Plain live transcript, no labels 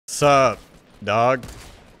What's up, dog?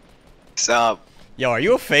 What's up? Yo, are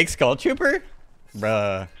you a fake skull trooper?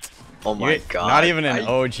 Bruh. Oh my god. Not even an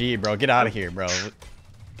OG, bro. Get out of here, bro.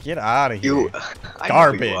 Get out of here. You, garbage. I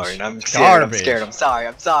know who you are, and I'm scared. I'm scared. I'm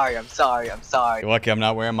sorry. You're lucky I'm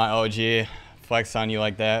not wearing my OG. Flex on you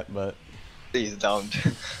like that, but. Please don't.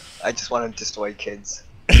 I just want to destroy kids.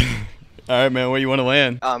 Alright, man. Where you want to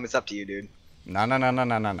land? It's up to you, dude. No.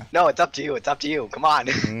 No, it's up to you. It's up to you. Come on.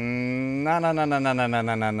 No. No.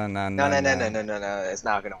 It's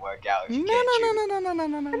not gonna work out. If you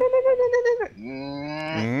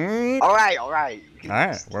No. Alright. Alright,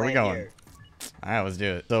 where are we going? Alright, let's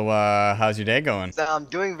do it. So, how's your day going? So, I'm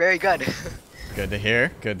doing very good. Good to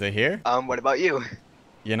hear. Good to hear. What about you?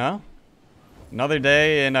 You know? Another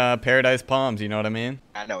day in Paradise Palms, you know what I mean?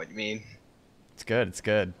 I know what you mean. It's good, it's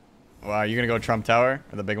good. Wow, you gonna go Trump Tower?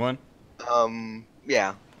 Or the big one?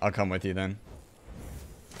 Yeah. I'll come with you then.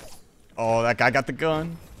 Oh, that guy got the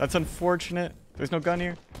gun. That's unfortunate. There's no gun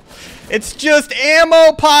here. It's just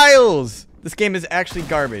ammo piles! This game is actually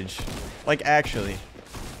garbage. Like, actually.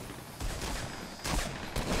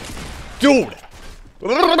 Dude!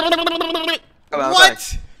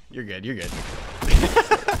 What? You're good, you're good.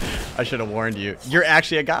 I should have warned you. You're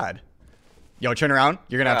actually a god. Yo, turn around.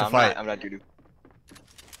 You're gonna have to fight. I'm not doo-doo.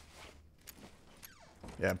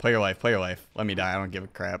 Yeah, play your life, play your life. Let me die, I don't give a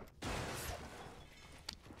crap.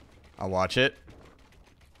 I'll watch it.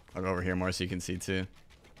 I'll go over here more so you can see too.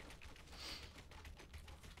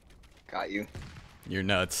 Got you. You're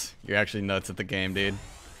nuts. You're actually nuts at the game, dude.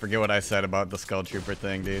 Forget what I said about the Skull Trooper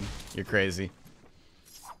thing, dude. You're crazy.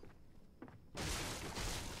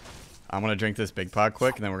 I'm gonna drink this big pot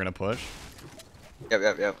quick and then we're gonna push.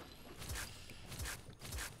 Yep.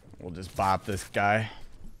 We'll just bop this guy.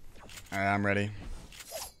 Alright, I'm ready.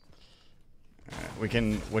 Alright, we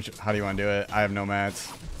can, how do you want to do it? I have no mats.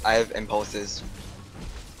 I have impulses.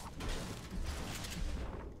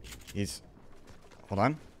 Hold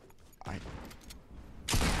on.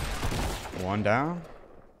 One down.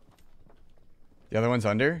 The other one's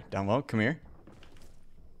under, down low, come here.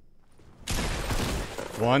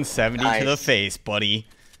 170 nice. To the face, buddy.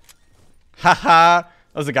 Haha. That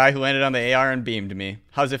was the guy who landed on the AR and beamed me.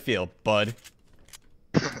 How's it feel, bud?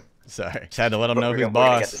 Sorry. Just had to let him know who's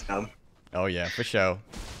boss. Oh yeah, for sure.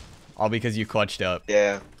 All because you clutched up.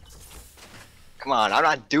 Yeah. Come on, I'm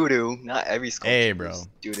not doo-doo. Not every skull. Hey, bro.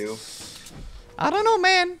 Doo-doo. I don't know,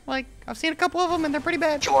 man. Like, I've seen a couple of them and they're pretty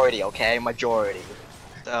bad. Majority, okay? Majority.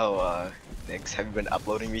 So, Nix, have you been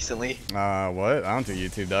uploading recently? What? I don't do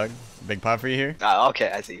YouTube, dog. Big pot for you here? Okay,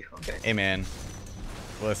 I see. Okay. Hey, man.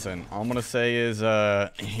 Listen, all I'm gonna say is,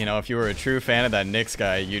 you know, if you were a true fan of that Nix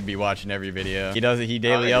guy, you'd be watching every video. He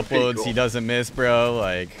daily uploads, cool. He doesn't miss, bro.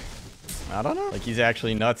 Like, I don't know. Like, he's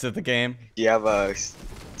actually nuts at the game. Do you have a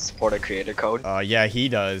support a creator code? Yeah, he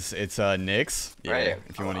does. It's, Nix. Yeah, right.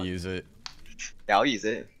 If you want to use it. Yeah, I'll use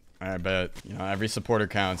it. Alright, but, you know, every supporter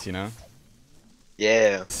counts, you know?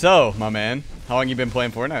 Yeah. So, my man, how long you been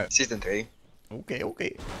playing Fortnite? Season 3.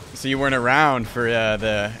 Okay. So you weren't around for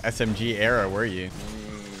the SMG era, were you?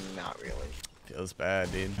 Not really. Feels bad,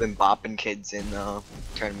 dude. Been bopping kids in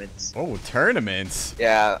tournaments. Oh, tournaments?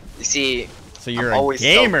 Yeah. You see. So you're a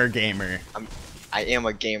gamer. I am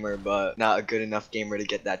a gamer, but not a good enough gamer to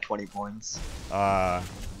get that 20 points. Oh,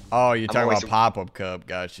 you're talking about Pop-Up Cup.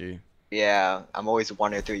 Got you. Yeah, I'm always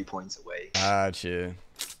 1 or 3 points away. Gotcha.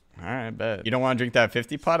 Alright, bet. You don't want to drink that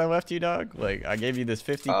 50 pot I left you, dog? Like, I gave you this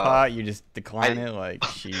 50 pot, you just decline it? Like,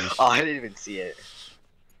 sheesh. Oh, I didn't even see it.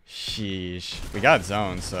 Sheesh. We got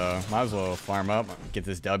zones, so might as well farm up, get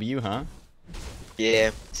this W, huh?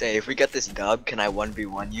 Yeah. Say, if we get this dub, can I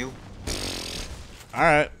 1v1 you?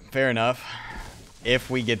 Alright, fair enough. If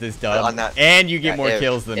we get this dub, and you get more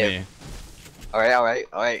kills than me. Alright.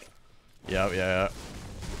 Yep, yeah.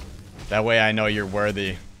 That way I know you're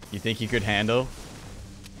worthy. You think you could handle?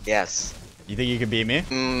 Yes. You think you could beat me?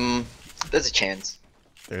 There's a chance.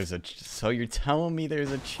 So you're telling me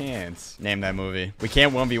there's a chance? Name that movie. We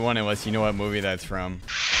can't 1v1 unless you know what movie that's from.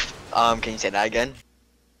 Can you say that again?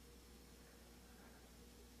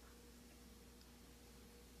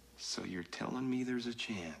 So you're telling me there's a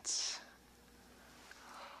chance?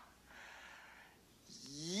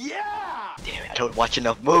 Yeah! Damn it, I don't watch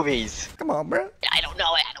enough movies. Come on, bro. I don't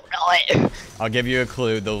know it. I'll give you a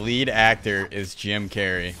clue. The lead actor is Jim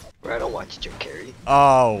Carrey. Bro, I don't watch Jim Carrey.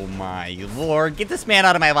 Oh my lord. Get this man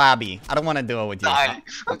out of my lobby. I don't want to do it with you.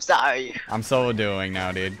 I'm sorry. I'm solo doing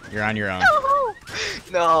now, dude. You're on your own.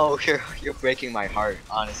 No, you're breaking my heart,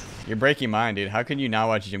 honestly. You're breaking mine, dude. How can you not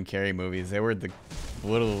watch Jim Carrey movies? They were the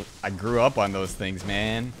I grew up on those things,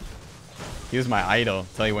 man. He was my idol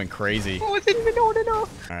until he went crazy. Oh, I didn't even know it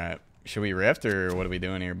enough. Alright. Should we rift or what are we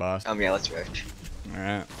doing here, boss? Yeah, let's rift.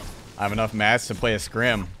 Alright. I have enough mats to play a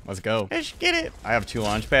scrim. Let's go. Let's get it. I have 2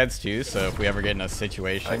 launch pads too, so if we ever get in a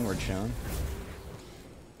situation, we're chilling.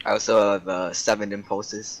 I also have 7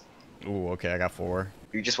 impulses. Ooh, okay, I got 4.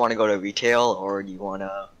 You just want to go to retail, or do you want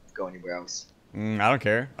to go anywhere else? I don't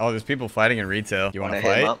care. Oh, there's people fighting in retail. You want to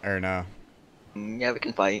fight or no? Yeah, we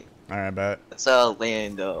can fight. Alright, bet. Let's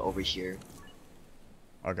land over here.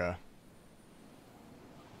 Okay.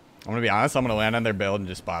 I'm gonna be honest, I'm gonna land on their build and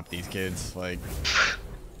just bop these kids. Like,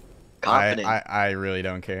 Confident. I really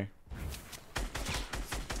don't care.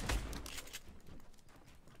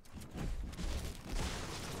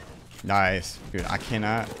 Nice. Dude, I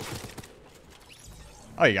cannot.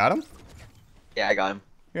 Oh, you got him? Yeah, I got him.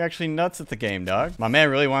 You're actually nuts at the game, dog. My man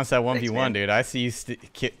really wants that 1v1, Thanks, dude. I see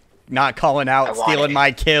you not calling out, stealing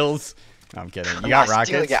my kills. No, I'm kidding. You got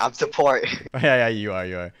rockets? Yeah, I'm support. Yeah, you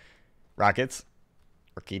are. Rockets?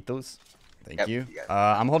 Raquitos? Thank you.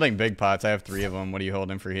 I'm holding big pots. I have 3 of them. What are you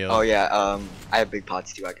holding for heal? Oh, yeah. I have big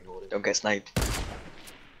pots too. I can hold it. Don't get sniped.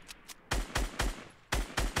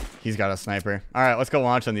 He's got a sniper. All right, let's go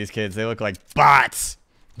launch on these kids. They look like bots.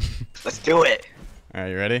 Let's do it. All right,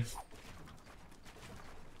 you ready?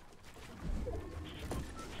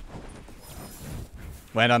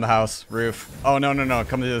 Land on the house, roof. Oh, no.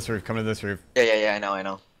 Come to this roof. Come to this roof. Yeah, I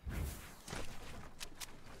know.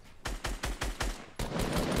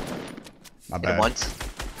 My bad. Hit him once.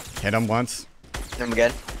 Hit him once. Hit him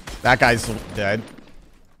again. That guy's dead.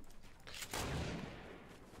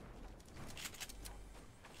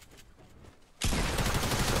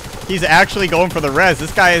 He's actually going for the res.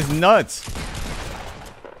 This guy is nuts.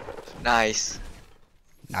 Nice.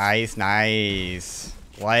 Nice.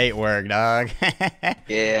 Light work, dog.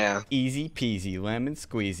 Yeah. Easy peasy, lemon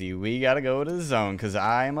squeezy. We gotta go to the zone because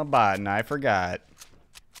I am a bot and I forgot.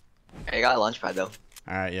 Hey, you got a launch pad though.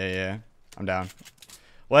 Alright, yeah. I'm down.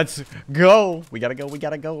 Let's go. We gotta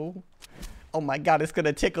go. Oh my god, it's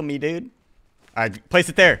gonna tickle me, dude. Alright, place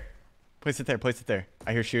it there. Place it there.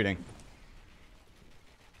 I hear shooting.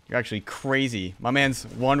 You're actually crazy. My man's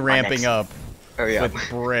ramping up with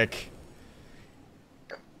brick.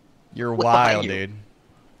 You're wild, dude.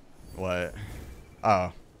 What?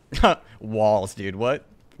 Oh. Walls, dude. What?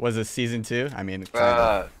 Was this season 2? I mean,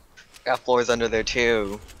 got floors under there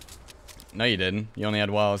too. No, you didn't. You only had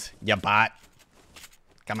walls. You bot.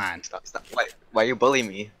 Come on. Stop. Why you bully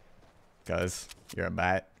me? Because you're a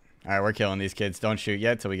bot. Alright, we're killing these kids. Don't shoot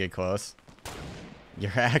yet till we get close.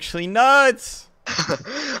 You're actually nuts!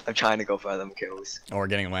 I'm trying to go for them kills. Oh, we're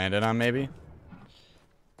getting landed on, maybe?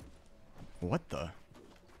 What the?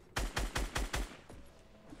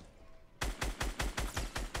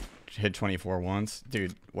 Hit 24 once.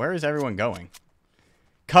 Dude, where is everyone going?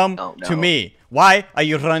 Come to me. Why are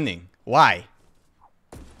you running? Why?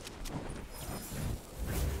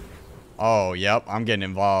 Oh, yep. I'm getting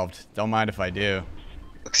involved. Don't mind if I do.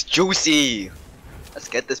 Looks juicy. Let's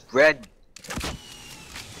get this bread.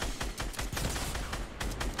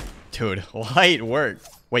 Dude, light work.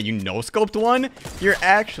 Wait, you no-scoped one? You're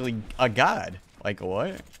actually a god. Like,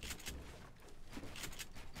 what?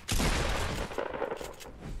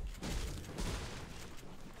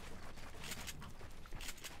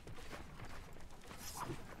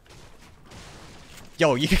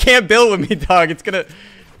 Yo, you can't build with me, dog. It's gonna...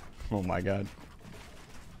 Oh my god.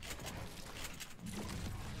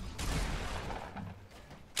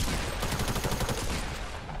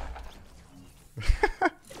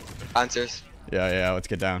 Answers. Yeah, let's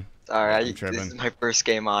get down. Alright, this is my first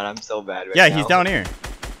game on. I'm so bad right now. now. He's down here.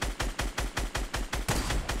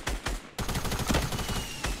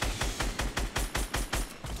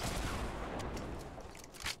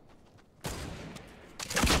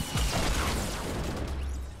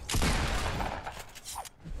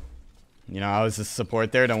 You know, I was the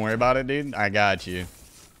support there. Don't worry about it, dude. I got you.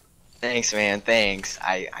 Thanks, man. Thanks.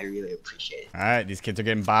 I really appreciate it. All right, these kids are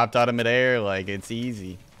getting bopped out of midair like it's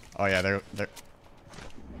easy. Oh yeah, they're.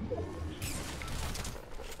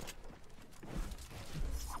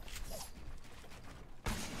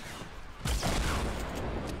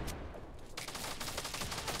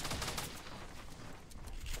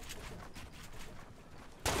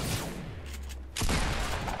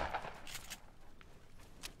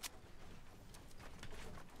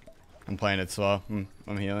 I'm playing it slow.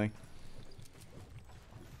 I'm healing.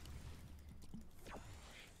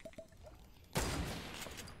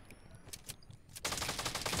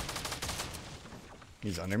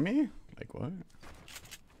 He's under me? Like what?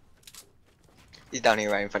 He's down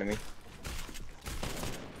here right in front of me.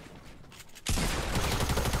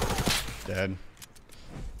 Dead.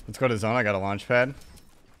 Let's go to zone. I got a launch pad.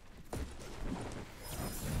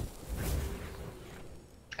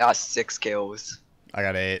 got 6 kills. I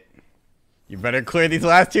got 8. You better clear these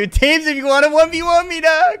last 2 teams if you want to 1v1 me,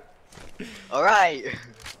 dog. All right.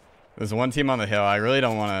 There's one team on the hill. I really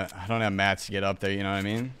don't want to. I don't have mats to get up there. You know what I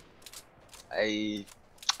mean? I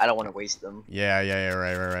don't want to waste them. Yeah.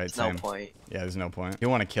 Right. There's no point. Yeah, there's no point. You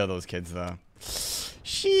want to kill those kids though.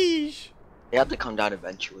 Sheesh. They have to come down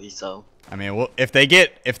eventually. So. I mean, well, if they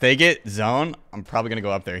get zone, I'm probably gonna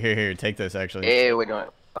go up there. Here, take this actually. Hey, wait, no.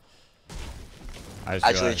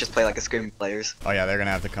 Actually, just play like a screaming players. Oh yeah, they're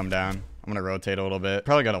gonna have to come down. I'm gonna rotate a little bit.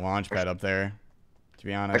 Probably got a launch pad up there. To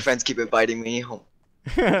be honest. My friends keep inviting me.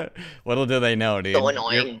 Little do they know, dude. So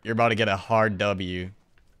annoying. You're about to get a hard W.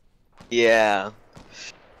 Yeah.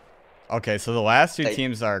 Okay, so the last 2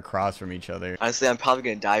 teams are across from each other. Honestly, I'm probably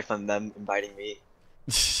gonna die from them inviting me.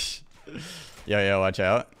 Yo, watch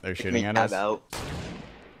out. They're shooting at us. Out.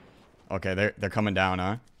 Okay, they're coming down,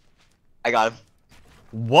 huh? I got him.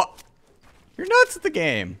 What? You're nuts at the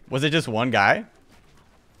game. Was it just one guy?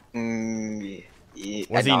 Yeah,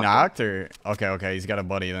 Was he knocked or? Okay, he's got a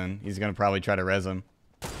buddy then. He's gonna probably try to res him.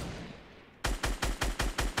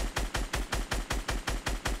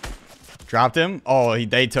 Dropped him? Oh,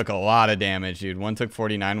 they took a lot of damage, dude. One took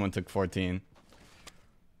 49, one took 14.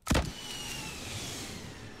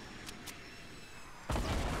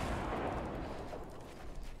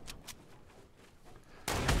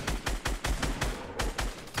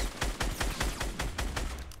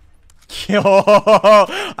 Yo,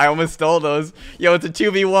 I almost stole those. Yo, it's a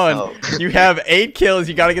 2v1. Oh. You have 8 kills.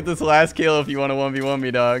 You gotta get this last kill if you want to 1v1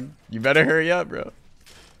 me, dog. You better hurry up, bro.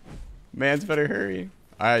 Man's better hurry.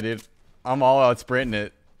 All right, dude. I'm all out sprinting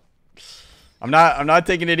it. I'm not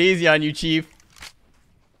taking it easy on you, Chief.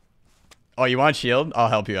 Oh, you want shield? I'll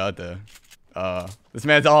help you out though. This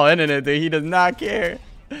man's all in it, dude. He does not care.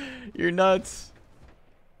 You're nuts.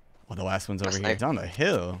 Oh, the last one's over here. It's on the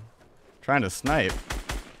hill. Trying to snipe.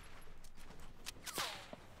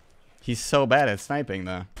 He's so bad at sniping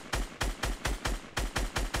though.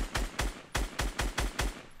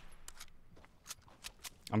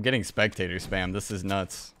 I'm getting spectator spam. This is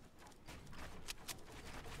nuts.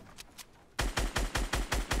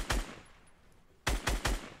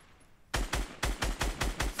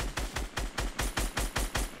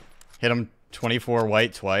 Hit him 24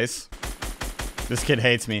 white twice. This kid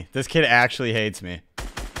hates me. This kid actually hates me.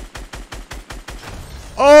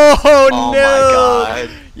 Oh no! My God.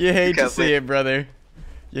 You hate to see it, brother.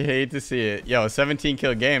 You hate to see it. Yo, 17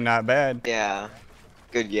 kill game, not bad. Yeah.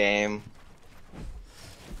 Good game.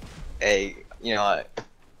 Hey, you know what?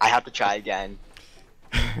 I have to try again.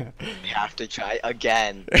 I have to try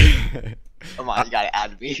again. Come on, you gotta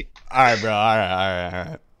add me. Alright, bro.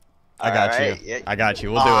 Alright. I got you. Yeah. I got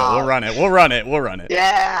you. We'll do it. We'll run it. We'll run it.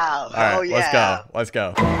 Yeah. All right, yeah. Let's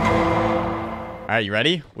go. All right, you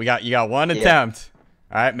ready? You got one attempt.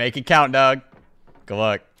 All right, make it count, dog. Good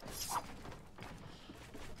luck.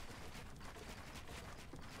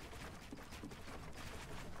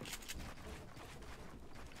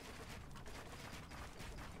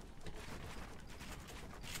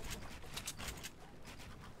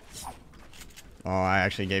 Oh, I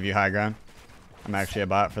actually gave you high ground. I'm actually a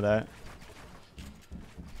bot for that.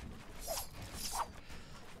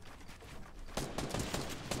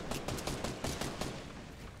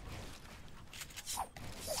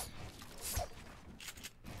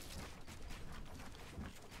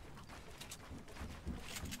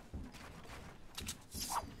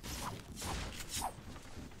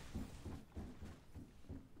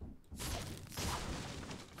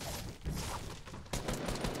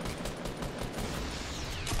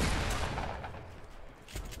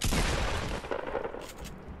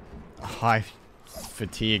 High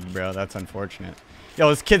fatigue, bro. That's unfortunate. Yo,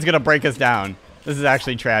 this kid's gonna break us down. This is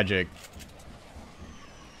actually tragic.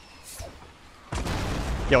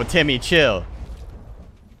 Yo, Timmy, chill.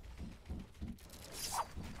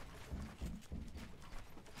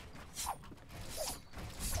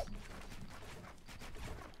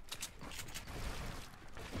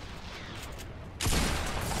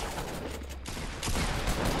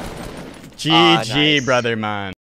 GG, nice. Brother man.